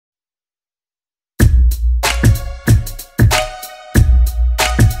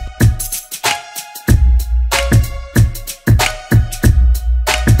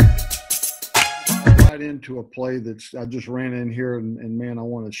into a play I just ran in here, and man, I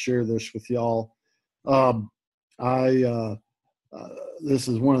want to share this with y'all. Um, this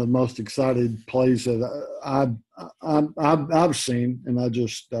is one of the most excited plays that I've seen, and I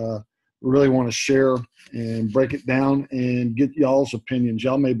just really want to share and break it down and get y'all's opinions.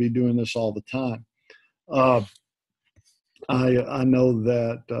 Y'all may be doing this all the time. I know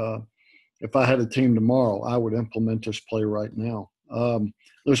that if I had a team tomorrow, I would implement this play right now.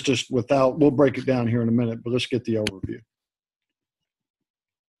 We'll break it down here in a minute, but let's get the overview.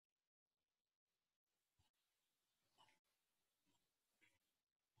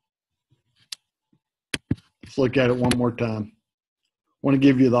 Let's look at it one more time. I want to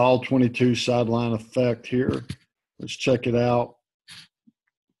give you the all 22 sideline effect here. Let's check it out.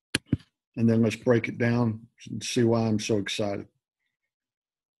 And then let's break it down and see why I'm so excited.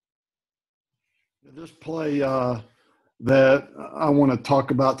 This play that I want to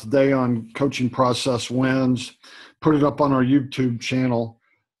talk about today on Coaching Process Wins, put it up on our YouTube channel.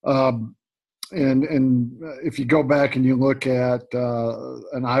 And if you go back and you look at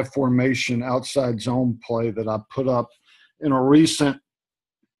an I formation outside zone play that I put up in a recent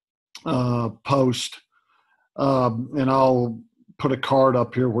post, and I'll put a card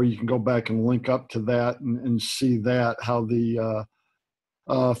up here where you can go back and link up to that and see that, how the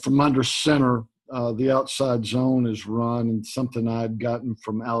from under center, the outside zone is run. And something I had gotten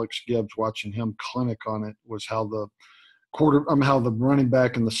from Alex Gibbs watching him clinic on it was how the running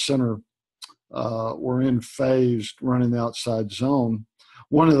back in the center were in phase running the outside zone.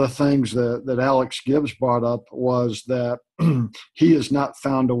 One of the things that Alex Gibbs brought up was that he has not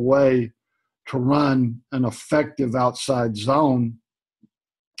found a way to run an effective outside zone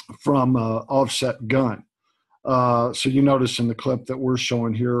from offset gun. So you notice in the clip that we're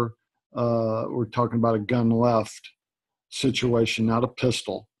showing here, we're talking about a gun left situation, not a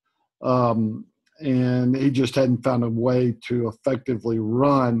pistol. And he just hadn't found a way to effectively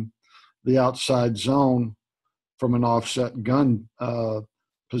run the outside zone from an offset gun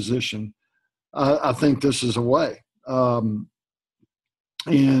position. I think this is a way. And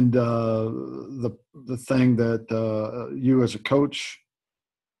the thing that you as a coach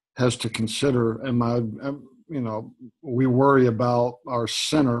has to consider, we worry about our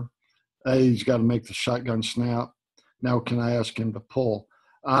center. He's got to make the shotgun snap. Now, can I ask him to pull?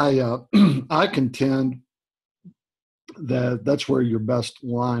 I contend that that's where your best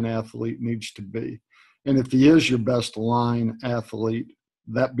line athlete needs to be. And if he is your best line athlete,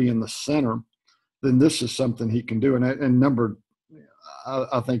 that being the center, then this is something he can do.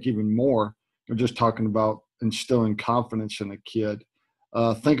 I think even more, you're just talking about instilling confidence in a kid.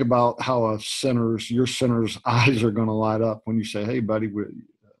 Think about how your center's eyes are going to light up when you say, hey, buddy,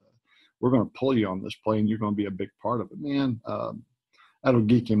 we're going to pull you on this play and you're going to be a big part of it. Man, that'll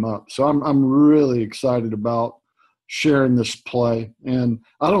geek him up. So I'm really excited about sharing this play. And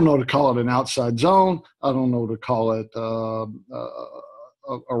I don't know to call it an outside zone. I don't know to call it a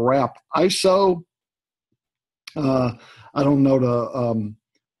wrap ISO. I don't know to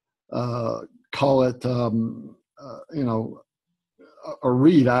call it, a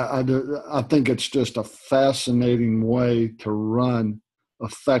read. I think it's just a fascinating way to run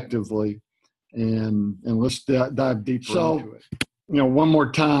effectively, and let's dive deeper into it. One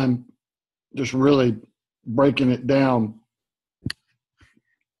more time, just really breaking it down.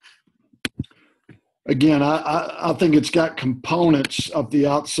 Again, I think it's got components of the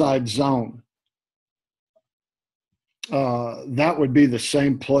outside zone. That would be the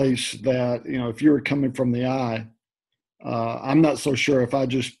same place that, if you were coming from the eye, I'm not so sure if I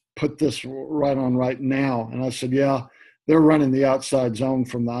just put this right on right now and I said, yeah, they're running the outside zone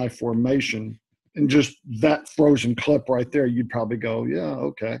from the I formation, and just that frozen clip right there, you'd probably go, yeah,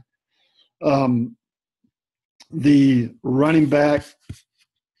 okay. The running back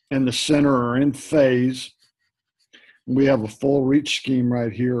and the center are in phase. We have a full reach scheme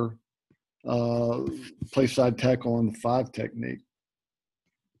right here. Play side tackle on the 5 technique.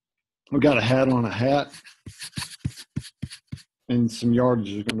 We've got a hat on a hat, and some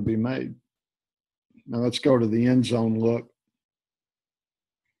yardage is going to be made. Now let's go to the end zone look.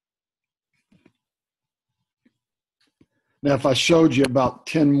 Now, if I showed you about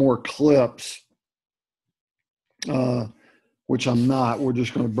 10 more clips, which I'm not, we're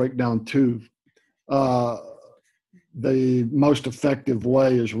just going to break down 2. The most effective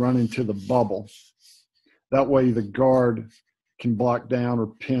way is running to the bubble. That way the guard can block down or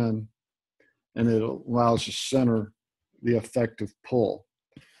pin, and it allows the center the effective pull.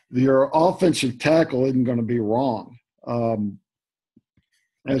 Your offensive tackle isn't going to be wrong.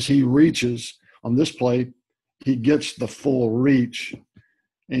 As he reaches on this play, he gets the full reach,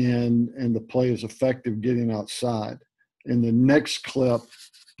 and the play is effective getting outside. In the next clip,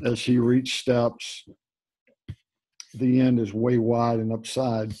 as he reach steps, the end is way wide and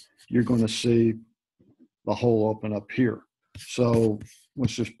upside. You're going to see the hole open up here. So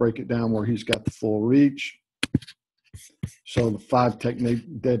let's just break it down where he's got the full reach. So the 5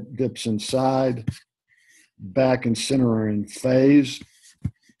 technique dips inside, back and center are in phase.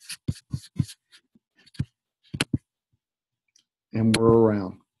 And we're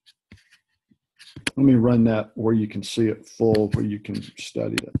around. Let me run that where you can see it full, where you can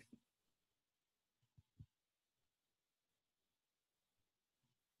study it.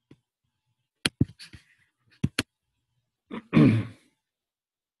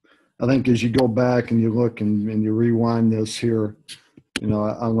 I think as you go back and you look and you rewind this here, you know,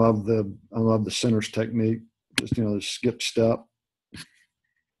 I love the center's technique. Just, you know, the skip step.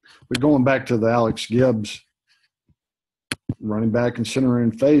 But going back to the Alex Gibbs, running back and center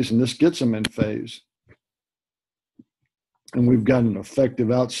in phase, and this gets him in phase. And we've got an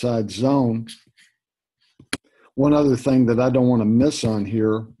effective outside zone. One other thing that I don't want to miss on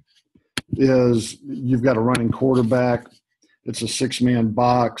here is you've got a running quarterback. It's a 6-man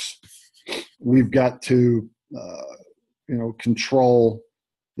box. We've got to, you know, control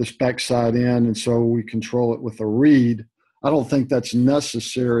this backside end, and so we control it with a read. I don't think that's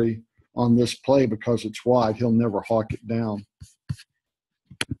necessary on this play because it's wide. He'll never hawk it down.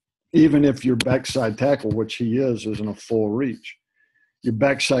 Even if your backside tackle, which he is in a full reach. Your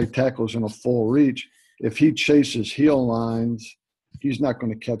backside tackle is in a full reach. If he chases heel lines, he's not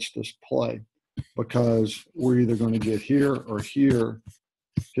going to catch this play because we're either going to get here or here.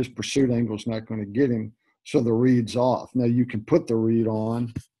 His pursuit angle is not going to get him, so the read's off. Now, you can put the read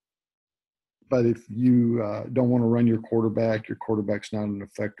on, but if you don't want to run your quarterback's not an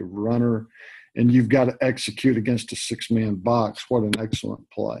effective runner, and you've got to execute against a 6-man box. What an excellent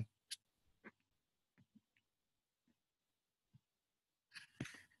play.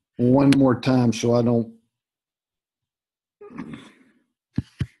 One more time so I don't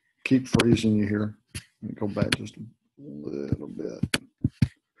keep freezing you here. Let me go back just a little bit.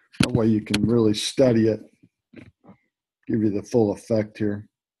 That way you can really study it, give you the full effect here.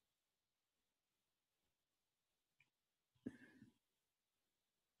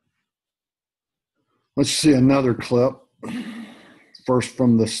 Let's see another clip. First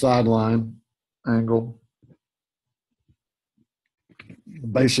from the sideline angle.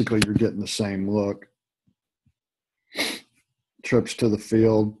 Basically, you're getting the same look. Trips to the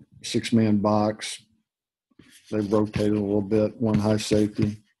field, 6-man box. They've rotated a little bit, one high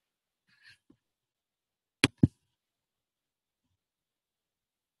safety.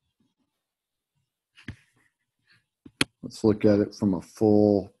 Let's look at it from a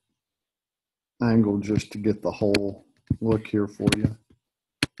full angle just to get the whole look here for you.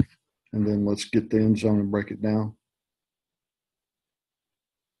 And then let's get the end zone and break it down.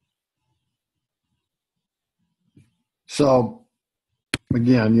 So,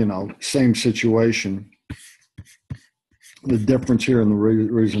 again, you know, same situation. The difference here, and the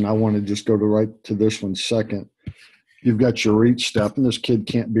reason I want to just go right to this one second, you've got your reach step, and this kid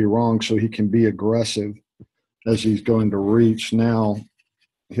can't be wrong, so he can be aggressive as he's going to reach. Now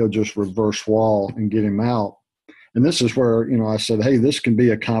he'll just reverse wall and get him out. And this is where, you know, I said, hey, this can be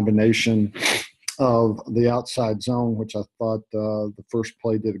a combination of the outside zone, which I thought the first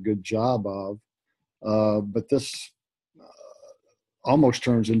play did a good job of. But this almost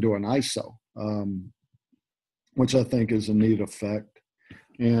turns into an ISO, which I think is a neat effect.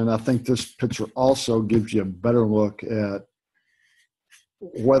 And I think this picture also gives you a better look at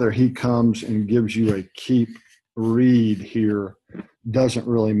whether he comes and gives you a keep read here doesn't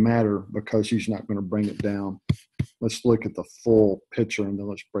really matter because he's not going to bring it down. Let's look at the full picture and then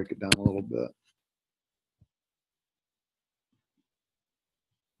let's break it down a little bit.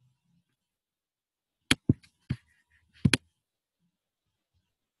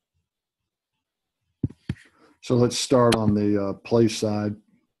 So let's start on the play side.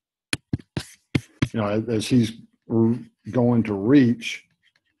 You know, as he's going to reach,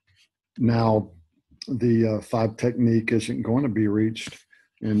 now the 5 technique isn't going to be reached,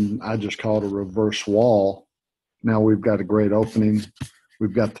 and I just call it a reverse wall. Now we've got a great opening.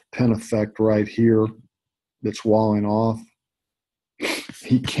 We've got the pin effect right here that's walling off.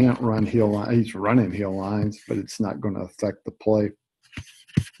 He can't run heel line. He's running heel lines, but it's not going to affect the play.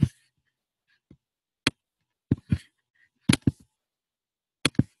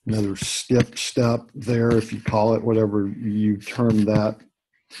 Another skip step there, if you call it, whatever you term that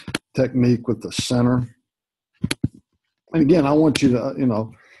technique with the center. And again, I want you to, you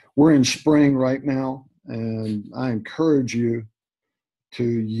know, we're in spring right now, and I encourage you to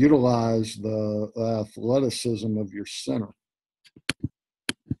utilize the athleticism of your center.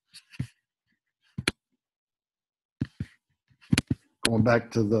 Going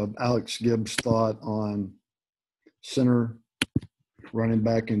back to the Alex Gibbs thought on center running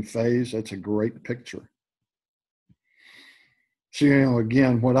back in phase, that's a great picture. So,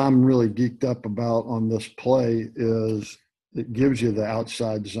 again, what I'm really geeked up about on this play is it gives you the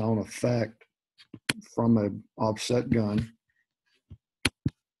outside zone effect from an offset gun.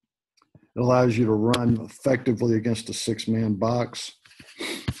 It allows you to run effectively against a 6-man box.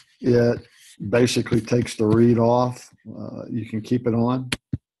 It basically takes the read off. You can keep it on.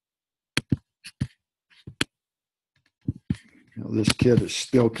 This kid is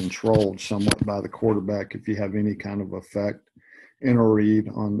still controlled somewhat by the quarterback if you have any kind of effect in a read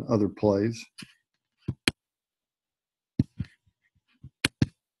on other plays.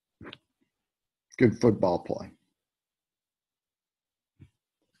 Good football play.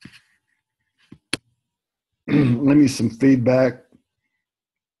 Let me some feedback.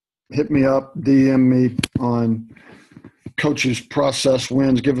 Hit me up, DM me on Coach's Process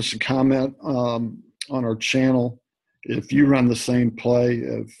Wins. Give us a comment on our channel. If you run the same play,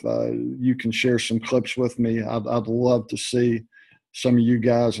 if you can share some clips with me, I'd love to see some of you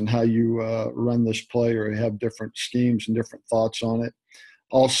guys and how you run this play or have different schemes and different thoughts on it.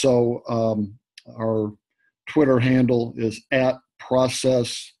 Also, our Twitter handle is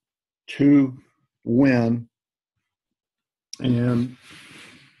 @process2win. And,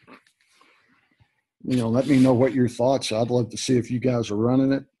 let me know what your thoughts are. I'd love to see if you guys are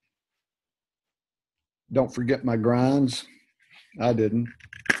running it. Don't forget my grinds. I didn't.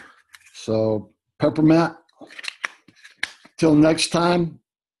 So, Peppermint, till next time,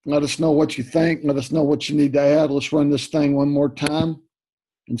 let us know what you think. Let us know what you need to add. Let's run this thing one more time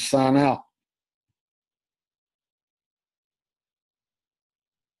and sign out.